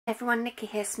Everyone, Nikki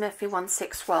here,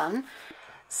 Smurfy161.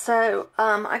 So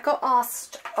I got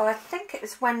asked, I think it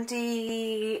was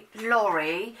Wendy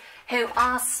Lawerie, who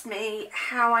asked me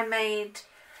how I made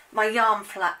my yarn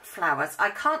flowers.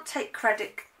 I can't take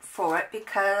credit for it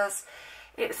because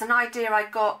it was an idea I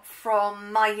got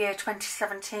from my year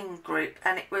 2017 group,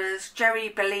 and it was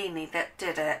Jeri Bellini that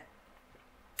did it.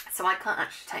 So I can't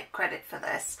actually take credit for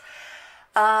this.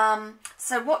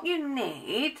 So what you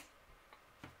need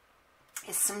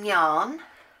is some yarn,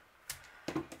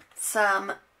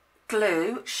 some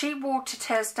glue. She watered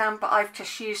hers down, but I've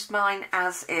just used mine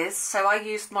as is, so I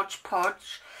used Mod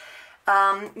Podge.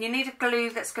 You need a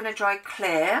glue that's going to dry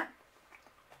clear.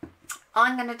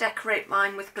 I'm going to decorate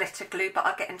mine with glitter glue, but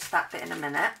I'll get into that bit in a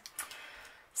minute.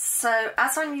 So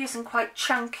as I'm using quite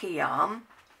chunky yarn,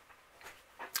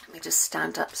 let me just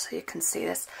stand up so you can see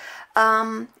this.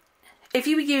 If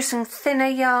you were using thinner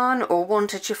yarn or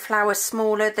wanted your flower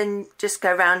smaller, then just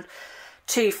go around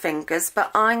 2 fingers, but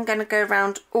I'm going to go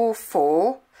around all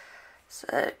 4.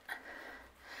 So,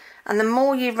 and the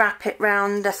more you wrap it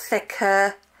round, the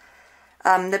thicker,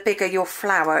 the bigger your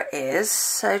flower is.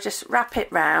 So just wrap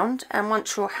it round, and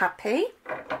once you're happy,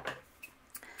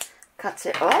 cut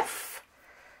it off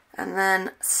and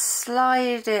then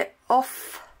slide it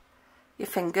off your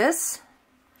fingers.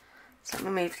 So let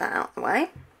me move that out of the way.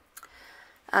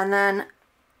 And then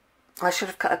I should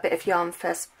have cut a bit of yarn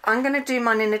first. I'm going to do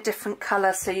mine in a different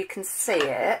colour so you can see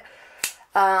it.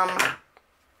 But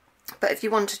if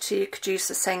you wanted to, you could use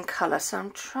the same colour. So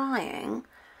I'm trying.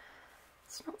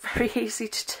 It's not very easy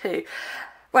to do.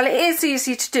 Well, it is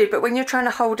easy to do, but when you're trying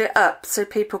to hold it up so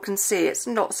people can see, it's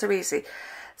not so easy.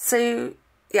 So,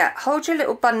 yeah, hold your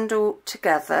little bundle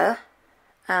together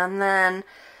and then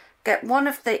get one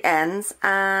of the ends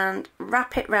and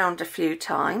wrap it round a few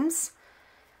times.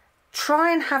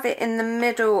 Try and have it in the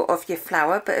middle of your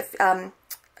flower, but if,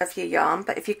 of your yarn,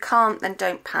 but if you can't, then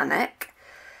don't panic.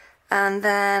 And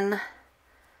then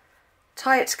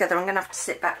tie it together. I'm going to have to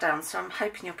sit back down, so I'm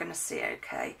hoping you're going to see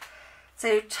okay.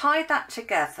 So tie that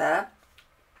together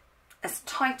as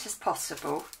tight as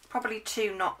possible. Probably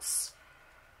 2 knots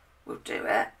will do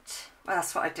it. Well,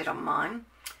 that's what I did on mine.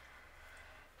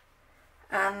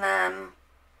 And then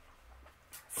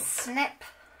snip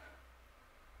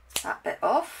that bit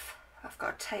off. I've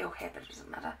got a tail here, but it doesn't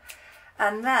matter.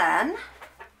 And then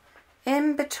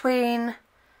in between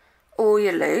all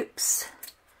your loops,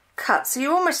 cut. So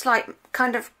you're almost like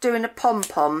kind of doing a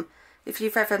pom-pom if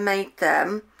you've ever made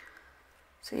them.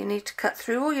 So you need to cut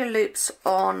through all your loops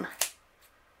on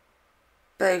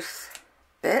both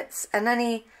bits, and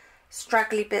any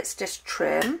straggly bits just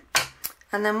trim.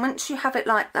 And then once you have it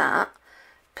like that,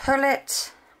 pull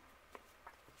it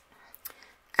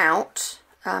out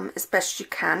as best you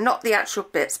can, not the actual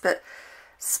bits, but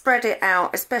spread it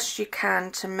out as best you can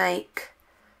to make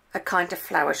a kind of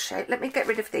flower shape. Let me get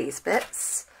rid of these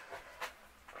bits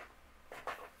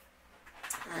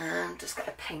and just get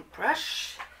a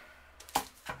paintbrush.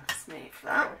 Let's move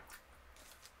that.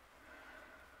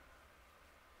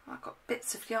 I've got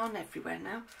bits of yarn everywhere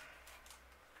now.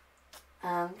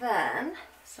 And then,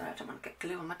 sorry, I don't want to get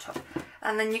glue on my top.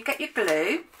 And then you get your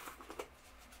glue.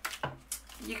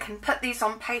 You can put these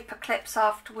on paper clips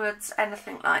afterwards,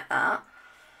 anything like that.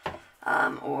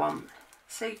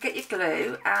 So you get your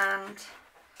glue, and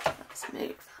let's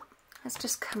move that. Let's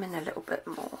just come in a little bit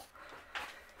more.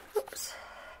 Oops.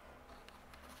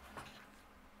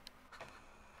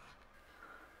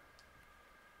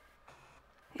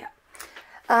 Yeah.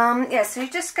 Yeah, so you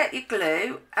just get your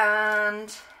glue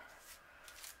and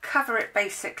cover it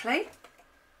basically.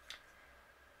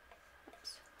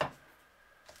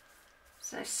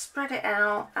 So spread it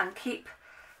out and keep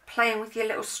playing with your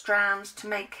little strands to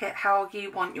make it how you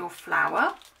want your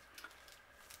flower.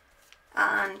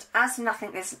 And as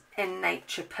nothing is in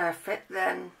nature perfect,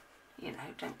 then, you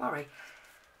know, don't worry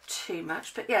too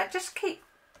much. But yeah, just keep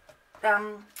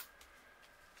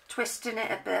twisting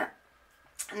it a bit.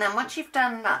 And then once you've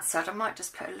done that side, I might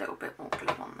just put a little bit more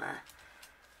glue on there.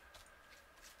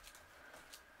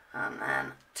 And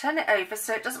then turn it over,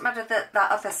 so it doesn't matter that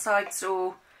that other side's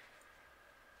all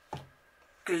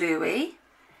gluey.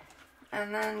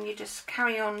 And then you just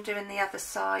carry on doing the other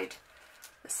side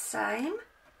the same.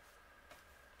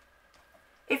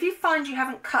 If you find you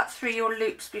haven't cut through your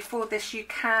loops before this, you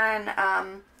can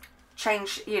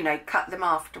change, you know, cut them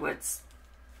afterwards,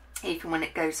 even when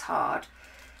it goes hard.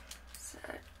 So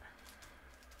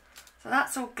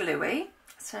that's all gluey.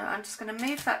 So I'm just going to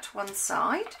move that to one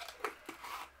side.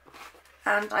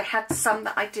 And I had some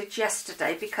that I did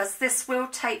yesterday, because this will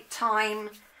take time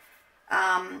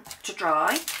to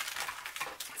dry.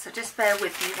 So just bear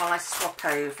with me while I swap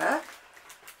over.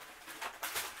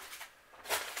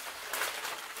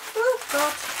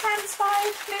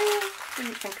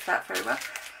 Didn't think of that very well.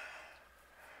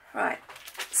 Right,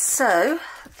 so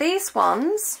these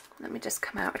ones, let me just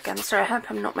come out again. Sorry, I hope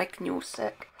I'm not making you all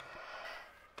sick.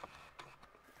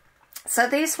 So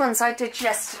these ones I did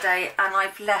yesterday and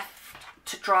I've left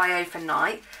to dry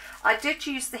overnight. I did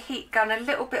use the heat gun a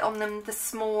little bit on them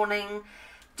this morning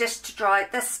just to dry.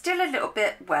 They're still a little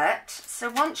bit wet. So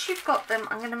once you've got them,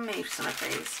 I'm going to move some of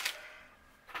these.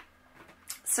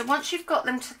 So once you've got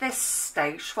them to this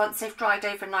stage, once they've dried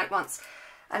overnight once,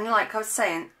 and like I was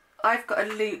saying, I've got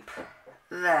a loop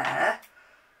there.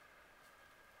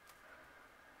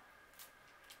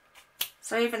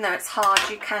 So even though it's hard,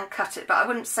 you can cut it, but I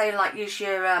wouldn't say like use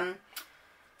your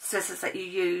scissors that you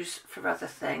use for other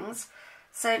things.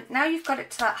 So now you've got it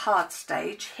to that hard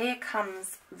stage, here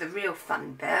comes the real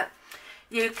fun bit.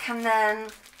 You can then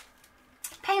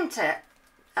paint it.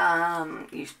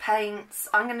 Use paints.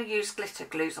 I'm going to use glitter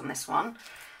glues on this one.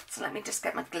 So let me just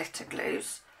get my glitter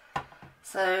glues.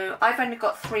 So I've only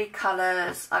got 3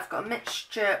 colours. I've got a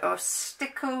mixture of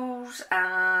Stickles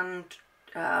and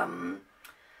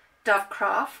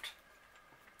Dovecraft.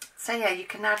 So yeah, you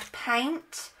can add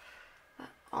paint.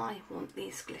 I want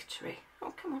these glittery.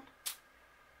 Oh, come on.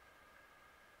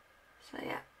 So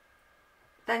yeah,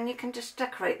 then you can just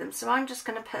decorate them. So I'm just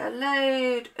going to put a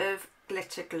load of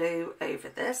glitter glue over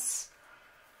this.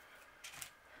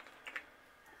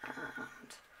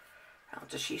 And I'll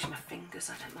just use my fingers,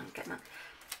 I don't mind getting that.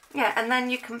 Yeah, and then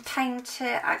you can paint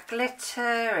it, add glitter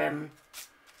and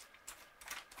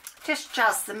just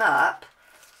jazz them up.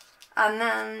 And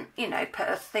then, you know, put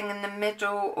a thing in the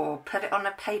middle or put it on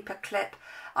a paper clip.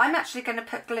 I'm actually going to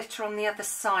put glitter on the other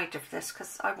side of this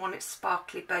because I want it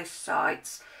sparkly both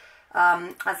sides.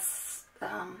 What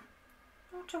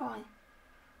do I?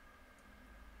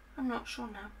 I'm not sure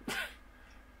now.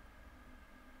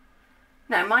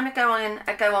 No, mine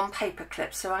are go on paper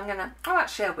clips, so I'm gonna. Oh,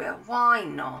 actually, I will. Why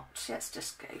not? Let's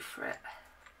just go for it.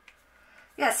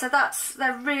 Yeah, so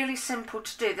they're really simple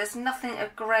to do. There's nothing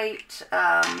of great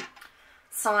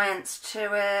science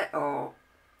to it or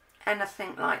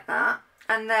anything like that.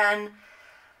 And then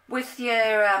with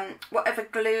your whatever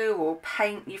glue or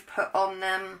paint you've put on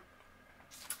them,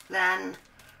 then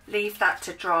leave that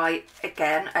to dry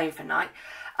again overnight.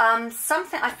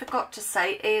 Something I forgot to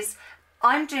say is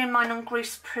I'm doing mine on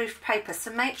greaseproof paper,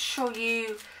 so make sure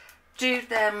you do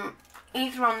them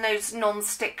either on those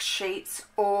non-stick sheets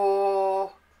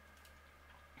or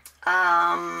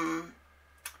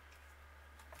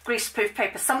greaseproof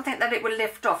paper, something that it will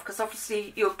lift off, because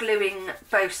obviously you're gluing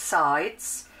both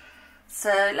sides.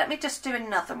 So let me just do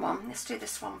another one. Let's do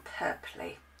this one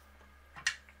purpley.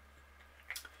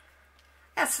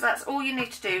 Yeah, so that's all you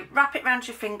need to do. Wrap it around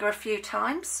your finger a few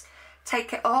times,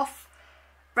 take it off,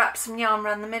 wrap some yarn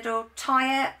around the middle,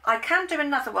 tie it. I can do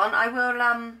another one. I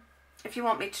will, if you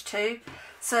want me to too.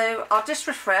 So I'll just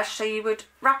refresh. So you would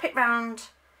wrap it round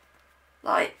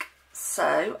like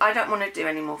so. I don't want to do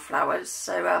any more flowers,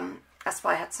 so that's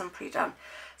why I had some pre-done.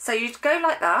 So you'd go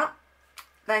like that.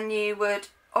 Then you would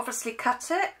obviously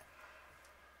cut it,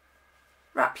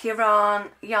 wrap your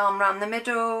yarn around the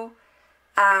middle,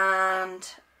 and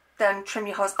then trim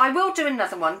your holes. I will do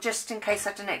another one just in case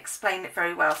I didn't explain it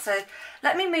very well. So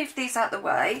let me move these out the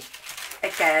way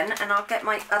again, and I'll get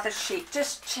my other sheet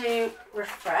just to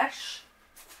refresh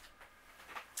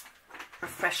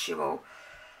you all.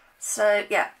 So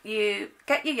yeah, you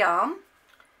get your yarn.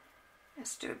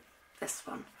 Let's do this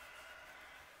one.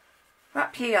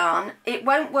 Wrap your yarn. It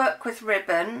won't work with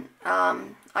ribbon.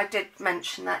 I did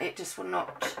mention that it just will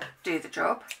not do the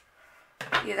job.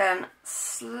 You then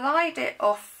slide it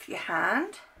off your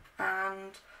hand,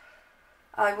 and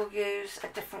I will use a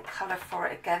different colour for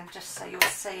it again, just so you're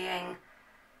seeing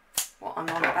what I'm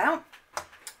on about.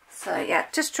 So yeah,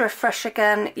 just to refresh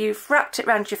again, you've wrapped it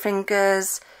around your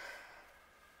fingers.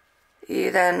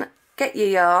 You then get your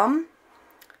yarn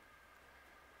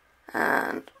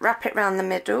and wrap it around the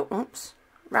middle. Oops,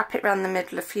 wrap it around the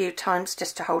middle a few times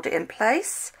just to hold it in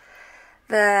place.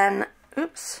 Then,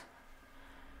 oops.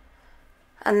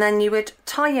 And then you would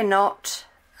tie your knot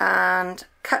and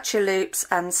cut your loops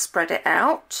and spread it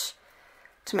out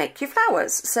to make your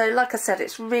flowers. So like I said,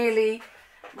 it's really,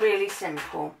 really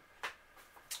simple,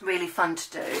 really fun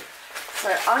to do.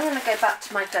 So I'm going to go back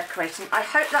to my decorating. I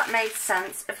hope that made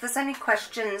sense. If there's any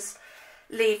questions,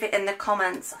 leave it in the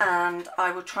comments and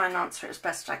I will try and answer it as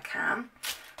best I can.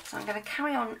 So I'm going to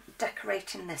carry on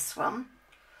decorating this one.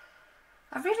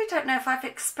 I really don't know if I've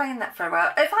explained that very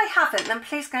well. If I haven't, then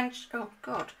please go and... Oh,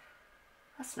 God.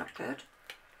 That's not good.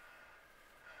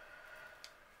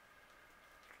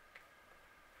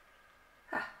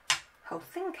 Ah, whole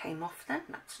thing came off then.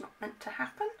 That's not meant to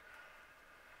happen.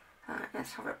 Right,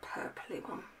 let's have a purpley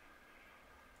one.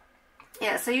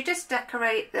 Yeah, so you just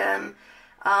decorate them.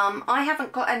 I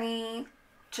haven't got any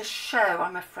to show,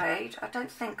 I'm afraid. I don't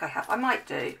think I have. I might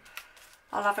do.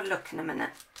 I'll have a look in a minute.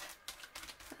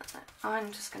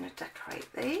 I'm just going to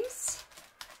decorate these.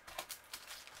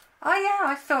 Oh yeah,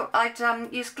 I thought I'd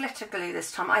use glitter glue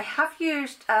this time. I have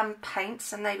used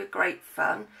paints and they were great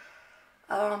fun.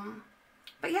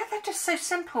 But yeah, they're just so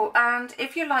simple. And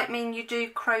if you're like me and you do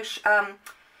crochet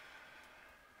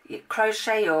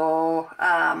or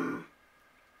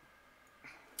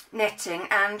knitting,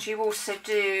 and you also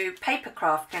do paper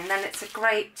crafting, then it's a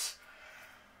great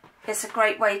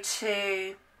way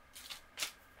to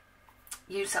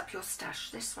use up your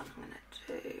stash. This one I'm going to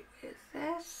do with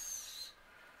this,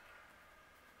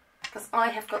 because I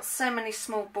have got so many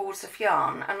small balls of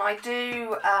yarn, and I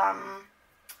do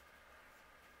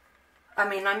I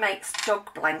mean, I make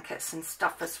dog blankets and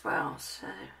stuff as well, so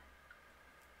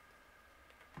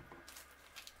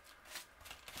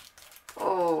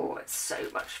oh, it's so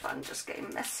much fun just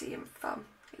getting messy and fun.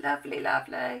 Lovely,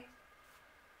 lovely.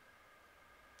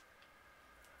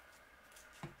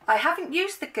 I haven't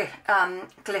used the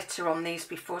glitter on these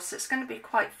before, so it's going to be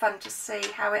quite fun to see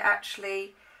how it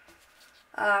actually,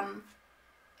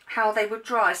 how they would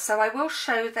dry. So I will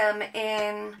show them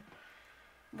in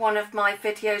one of my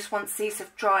videos once these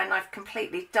have dried and I've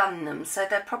completely done them. So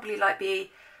there'll probably like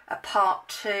be a part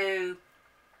 2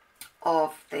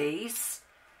 of these,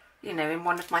 you know, in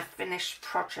one of my finished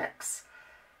projects.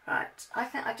 Right, I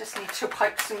think I just need to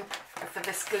wipe some of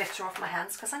this glitter off my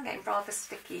hands because I'm getting rather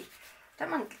sticky. Don't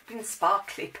mind being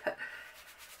sparkly, but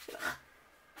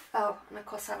oh, and of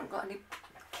course I haven't got any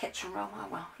kitchen roll. Oh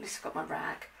well, at least I've got my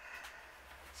rag,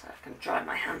 so I can dry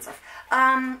my hands off.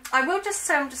 I will just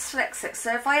say I'm dyslexic,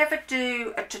 so if I ever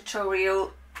do a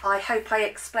tutorial, I hope I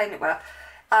explain it well.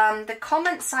 The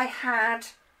comments I had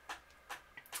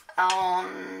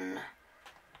on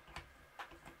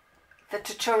the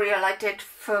tutorial I did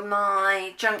for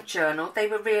my junk journal, they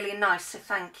were really nice, so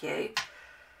thank you.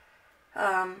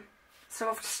 So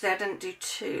obviously I didn't do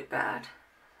too bad.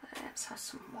 Let's have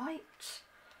some white.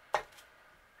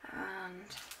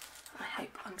 And I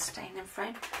hope I'm staying in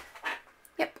frame.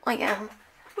 Yep, I am.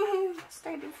 Woohoo!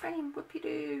 Staying in frame,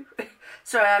 whoopie-doo.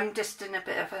 Sorry, I'm just in a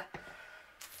bit of a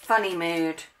funny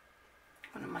mood.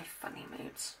 One of my funny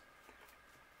moods.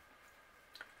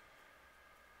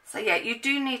 So yeah, you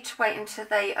do need to wait until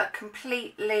they are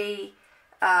completely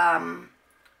rock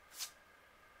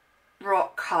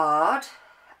hard.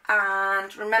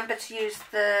 And remember to use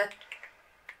the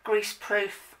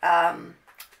grease-proof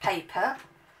paper.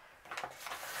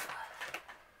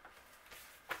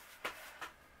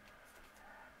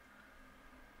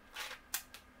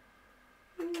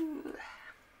 Ooh.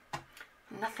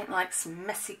 Nothing like some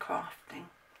messy crafting.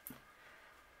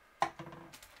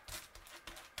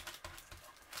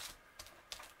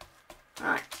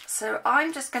 Right, so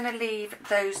I'm just going to leave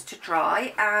those to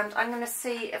dry, and I'm going to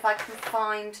see if I can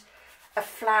find a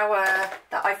flower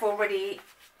that I've already,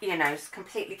 you know,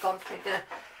 completely gone through the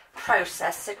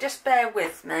process, so just bear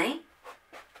with me.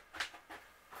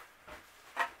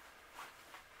 I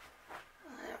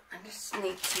just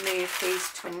need to move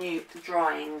these to a new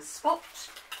drying spot.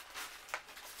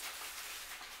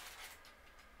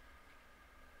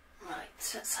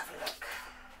 Right, let's have a look.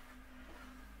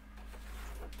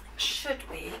 Should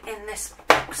be in this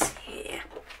box here.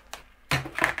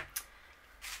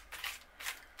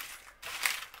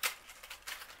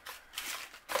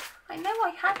 I know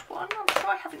I had one, I'm sure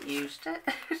I haven't used it.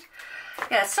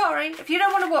 Yeah, sorry, if you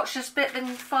don't want to watch this bit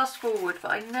then fast forward,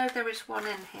 but I know there is one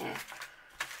in here.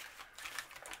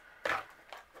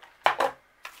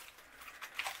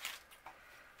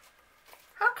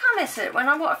 How come is it when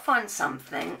I want to find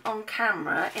something on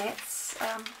camera, it's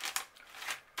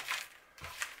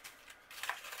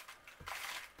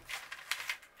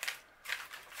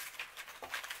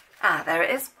ah, there it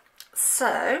is.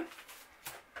 So,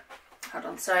 hold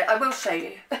on, sorry, I will show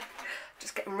you.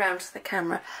 Just getting round to the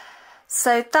camera.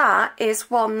 So that is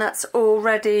one that's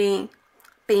already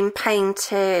been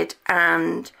painted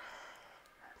and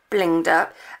blinged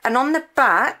up. And on the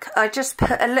back, I just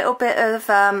put a little bit of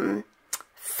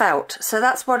felt. So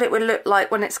that's what it would look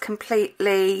like when it's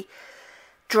completely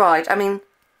dried. I mean,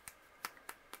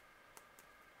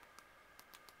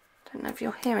 don't know if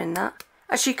you're hearing that.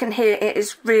 As you can hear, it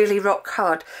is really rock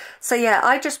hard. So yeah,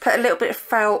 I just put a little bit of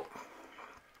felt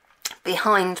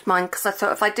behind mine because I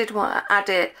thought if I did want to add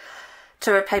it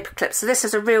to a paper clip. So this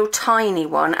is a real tiny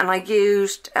one, and I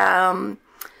used,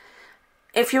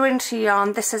 if you're into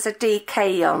yarn, this is a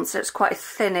DK yarn, so it's quite a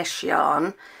thinnish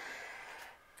yarn.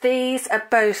 These are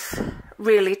both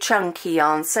really chunky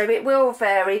yarn, so it will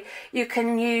vary. You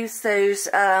can use those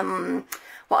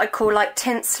what I call like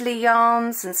tinsley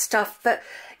yarns and stuff, but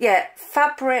yeah,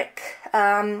 fabric,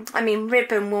 I mean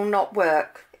ribbon will not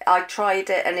work. I tried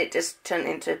it and it just turned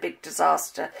into a big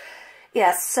disaster.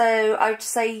 Yeah, so I would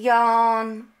say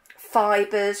yarn,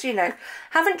 fibres, you know.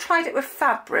 Haven't tried it with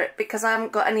fabric because I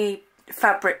haven't got any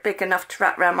fabric big enough to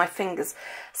wrap around my fingers.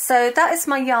 So that is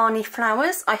my yarny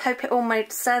flowers. I hope it all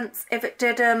made sense. If it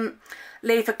didn't,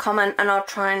 leave a comment and I'll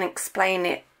try and explain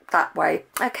it that way.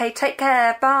 Okay, take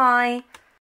care. Bye.